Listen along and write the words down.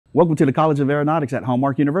Welcome to the College of Aeronautics at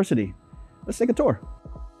Hallmark University. Let's take a tour.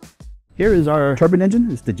 Here is our turbine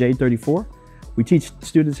engine. It's the J34. We teach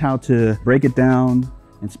students how to break it down,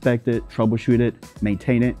 inspect it, troubleshoot it,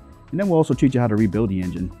 maintain it, and then we'll also teach you how to rebuild the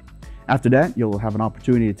engine. After that, you'll have an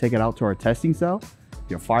opportunity to take it out to our testing cell.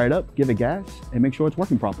 You'll fire it up, give it gas, and make sure it's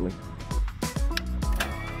working properly.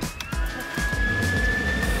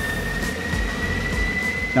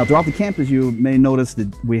 Now, throughout the campus, you may notice that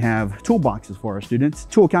we have toolboxes for our students.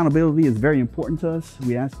 Tool accountability is very important to us.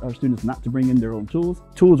 We ask our students not to bring in their own tools.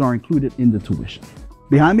 Tools are included in the tuition.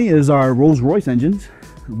 Behind me is our Rolls-Royce engines.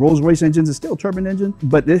 Rolls-Royce engines is still a turbine engine,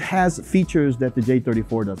 but it has features that the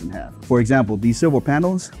J34 doesn't have. For example, these silver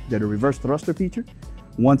panels, they're a reverse thruster feature.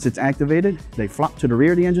 Once it's activated, they flop to the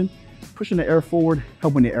rear of the engine, pushing the air forward,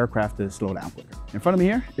 helping the aircraft to slow down quicker. In front of me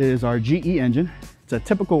here is our GE engine. It's a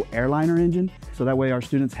typical airliner engine, so that way our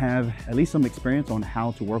students have at least some experience on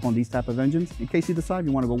how to work on these type of engines in case you decide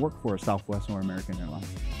you want to go work for a Southwest or American Airlines.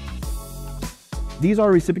 These are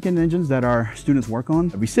reciprocating engines that our students work on.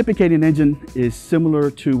 A reciprocating engine is similar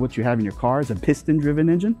to what you have in your car. It's a piston-driven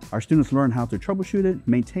engine. Our students learn how to troubleshoot it,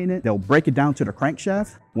 maintain it. They'll break it down to the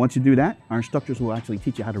crankshaft. Once you do that, our instructors will actually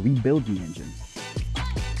teach you how to rebuild the engine.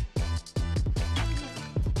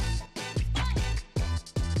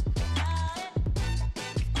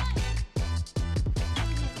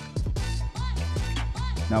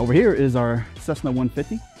 Now over here is our Cessna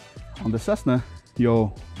 150. On the Cessna,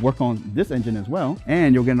 you'll work on this engine as well,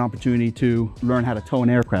 and you'll get an opportunity to learn how to tow an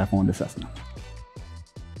aircraft on the Cessna.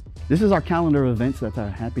 This is our calendar of events that are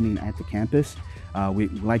happening at the campus. We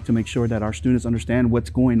like to make sure that our students understand what's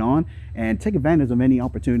going on and take advantage of any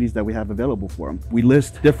opportunities that we have available for them. We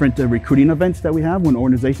list different recruiting events that we have when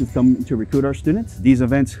organizations come to recruit our students. These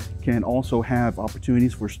events can also have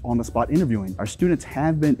opportunities for on-the-spot interviewing. Our students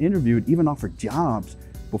have been interviewed, even offered jobs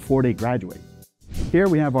before they graduate. Here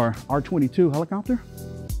we have our R-22 helicopter.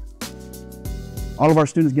 All of our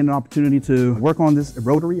students get an opportunity to work on this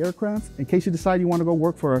rotary aircraft. In case you decide you want to go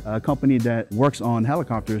work for a company that works on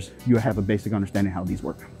helicopters, you have a basic understanding how these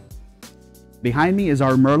work. Behind me is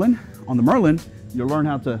our Merlin. On the Merlin, you'll learn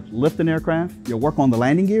how to lift an aircraft, you'll work on the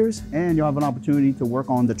landing gears, and you'll have an opportunity to work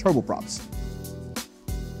on the turboprops.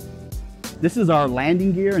 This is our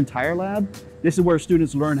landing gear and tire lab. This is where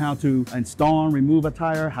students learn how to install and remove a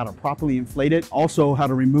tire, how to properly inflate it, also how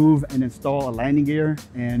to remove and install a landing gear,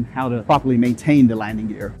 and how to properly maintain the landing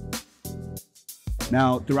gear.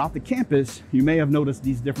 Now, throughout the campus, you may have noticed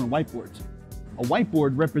these different whiteboards. A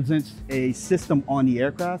whiteboard represents a system on the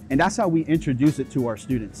aircraft, and that's how we introduce it to our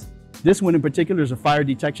students. This one in particular is a fire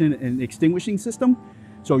detection and extinguishing system.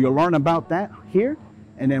 So you'll learn about that here,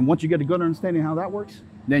 and then once you get a good understanding of how that works,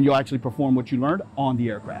 then you'll actually perform what you learned on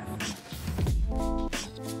the aircraft.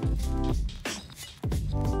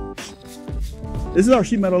 This is our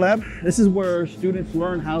sheet metal lab. This is where students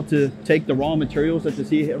learn how to take the raw materials that you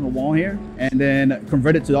see on the wall here and then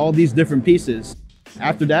convert it to all these different pieces.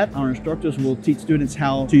 After that, our instructors will teach students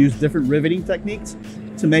how to use different riveting techniques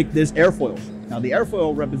to make this airfoil. Now, the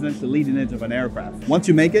airfoil represents the leading edge of an aircraft. Once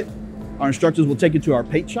you make it, our instructors will take you to our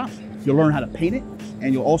paint shop. You'll learn how to paint it,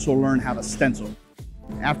 and you'll also learn how to stencil.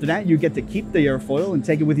 After that, you get to keep the airfoil and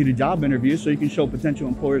take it with you to job interviews so you can show potential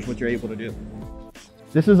employers what you're able to do.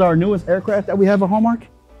 This is our newest aircraft that we have at Hallmark,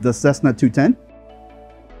 the Cessna 210.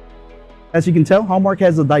 As you can tell, Hallmark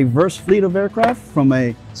has a diverse fleet of aircraft, from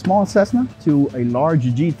a small Cessna to a large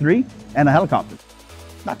G3 and a helicopter.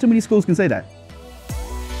 Not too many schools can say that.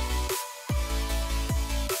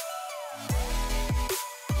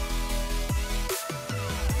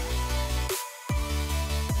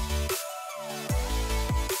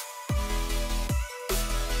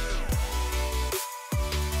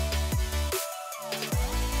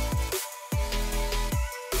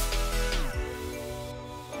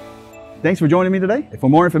 Thanks for joining me today.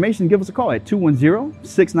 For more information, give us a call at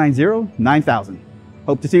 210-690-9000.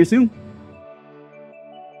 Hope to see you soon.